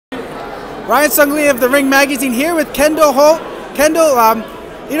Ryan Songalia of the Ring Magazine here with Kendall Holt. Kendall,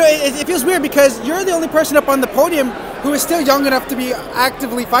 you know, it feels weird because you're the only person up on the podium who is still young enough to be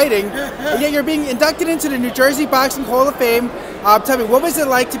actively fighting, and yet you're being inducted into the New Jersey Boxing Hall of Fame. Tell me, what was it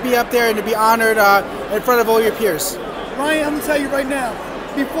like to be up there and to be honored in front of all your peers? Ryan, I'm going to tell you right now,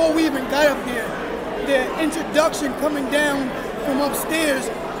 before we even got up there, the introduction coming down from upstairs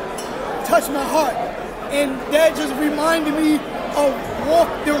touched my heart. And that just reminded me of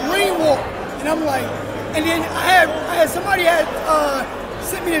the ring walk. And I'm like, and then I had somebody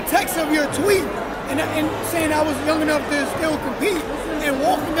sent me a text of your tweet and saying I was young enough to still compete. And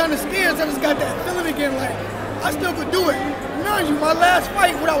walking down the stairs, I just got that feeling again, like I still could do it. Mind you, my last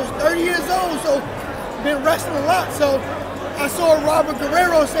fight when I was 30 years old, so been wrestling a lot. So I saw Robert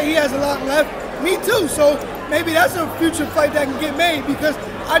Guerrero say he has a lot left. Me too. So maybe that's a future fight that can get made because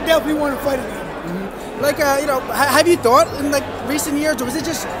I definitely want to fight again. Like, you know, have you thought in like recent years, or was it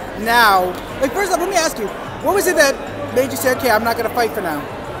just now? Like, first off, let me ask you, what was it that made you say, okay, I'm not going to fight for now?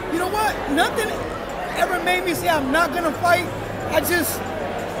 You know what? Nothing ever made me say I'm not going to fight. I just,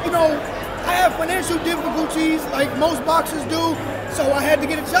 you know, I have financial difficulties like most boxers do, so I had to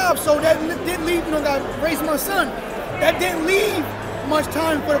get a job. So that didn't leave, you know, I raised my son. That didn't leave much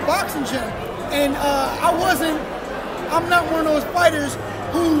time for the boxing gym. And I'm not one of those fighters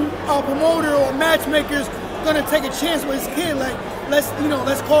who a promoter or matchmaker's gonna take a chance with his kid. Like,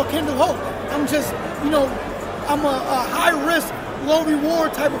 let's call Kendall Holt. I'm just, you know, I'm a high risk, low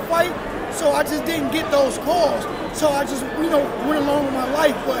reward type of fight. So I just didn't get those calls. So I just, you know, went along with my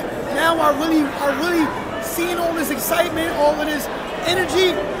life. But now I really seeing all this excitement, all of this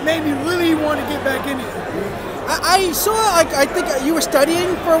energy made me really want to get back in it. I saw, I think you were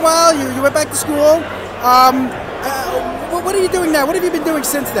studying for a while. You went back to school. What are you doing now? What have you been doing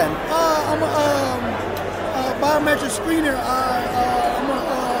since then? I'm a biometric screener. I'm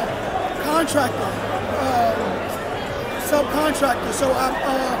a contractor, subcontractor. So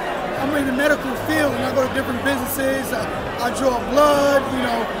I'm in the medical field, and I go to different businesses. I draw blood, you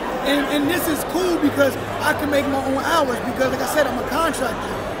know, and this is cool because I can make my own hours. Because, like I said, I'm a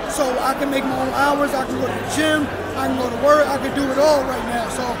contractor. So I can make my own hours, I can go to the gym, I can go to work, I can do it all right now.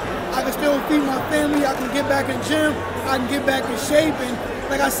 So I can still feed my family, I can get back in the gym, I can get back in shape. And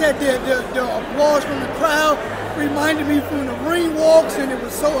like I said, the applause from the crowd reminded me from the ring walks, and it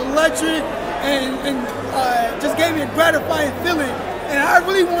was so electric and just gave me a gratifying feeling. And I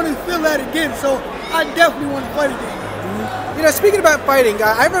really want to feel that again, so I definitely want to fight again. You know, speaking about fighting,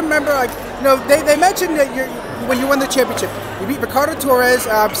 I remember, like, you know, they mentioned that when you won the championship, you beat Ricardo Torres,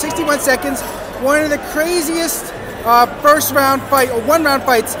 61 seconds, one of the craziest first round fight or 1 round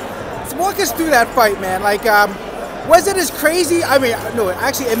fights. So walk us through that fight, man. Like, was it as crazy? I mean, no,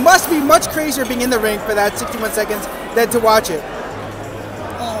 actually, it must be much crazier being in the ring for that 61 seconds than to watch it.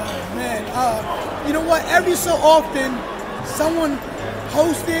 Oh man, you know what? Every so often, someone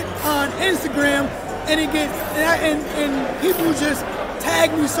posts it on Instagram, and it gets and people just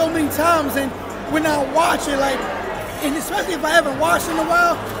tag me so many times, and when I watch it, like, and especially if I haven't watched in a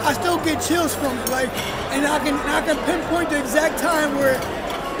while, I still get chills from it. Like, and I can pinpoint the exact time where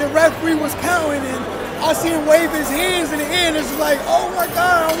the referee was counting, and I see him wave his hands in the air, and it's like, oh my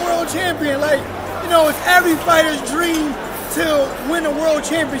God, I'm world champion. Like, you know, it's every fighter's dream to win a world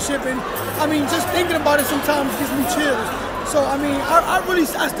championship, and I mean, just thinking about it sometimes gives me chills. So I mean,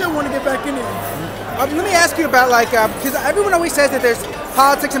 I still want to get back in there. Let me ask you about, like, because everyone always says that there's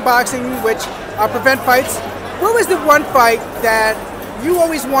politics in boxing which prevent fights. What was the one fight that you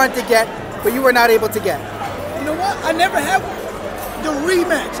always wanted to get, but you were not able to get? You know what? I never had the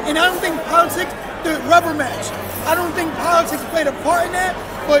rematch, and I don't think politics, the rubber match. I don't think politics played a part in that,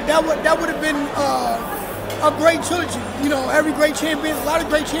 but that would have been a great trilogy. You know, every great champion, a lot of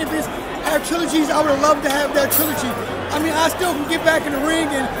great champions have trilogies. I would have loved to have that trilogy. I mean, I still can get back in the ring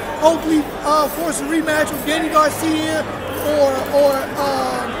and hopefully force a rematch with Danny Garcia or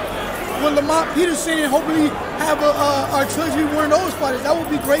with Lamont Peterson, and hopefully have a trilogy with one of those fighters. That would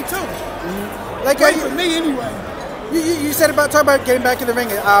be great too. Like, great for me anyway. You said talk about getting back in the ring.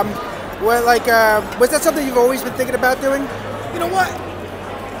 Was that something you've always been thinking about doing? You know what?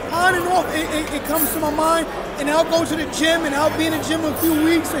 On and off, it comes to my mind, and I'll go to the gym, and I'll be in the gym a few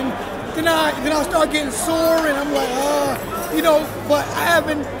weeks, and then I'll start getting sore, and I'm like, you know. But I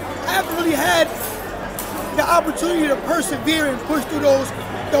haven't really had the opportunity to persevere and push through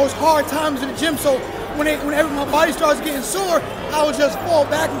those hard times in the gym. So whenever my body starts getting sore, I will just fall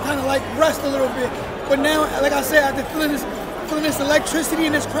back and kind of like rest a little bit. But now, like I said, after feeling this electricity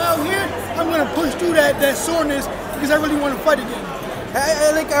in this crowd here, I'm gonna push through that soreness because I really want to fight again.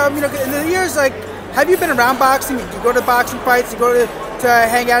 You know, in the years, like, have you been around boxing? You go to boxing fights, you go to to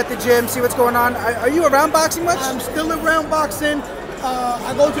hang out at the gym, see what's going on. Are you around boxing much? I'm still around boxing.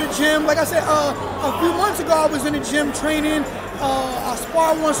 I go to the gym. Like I said, a few months ago I was in the gym training. I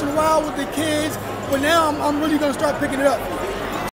spar once in a while with the kids, but now I'm really gonna start picking it up.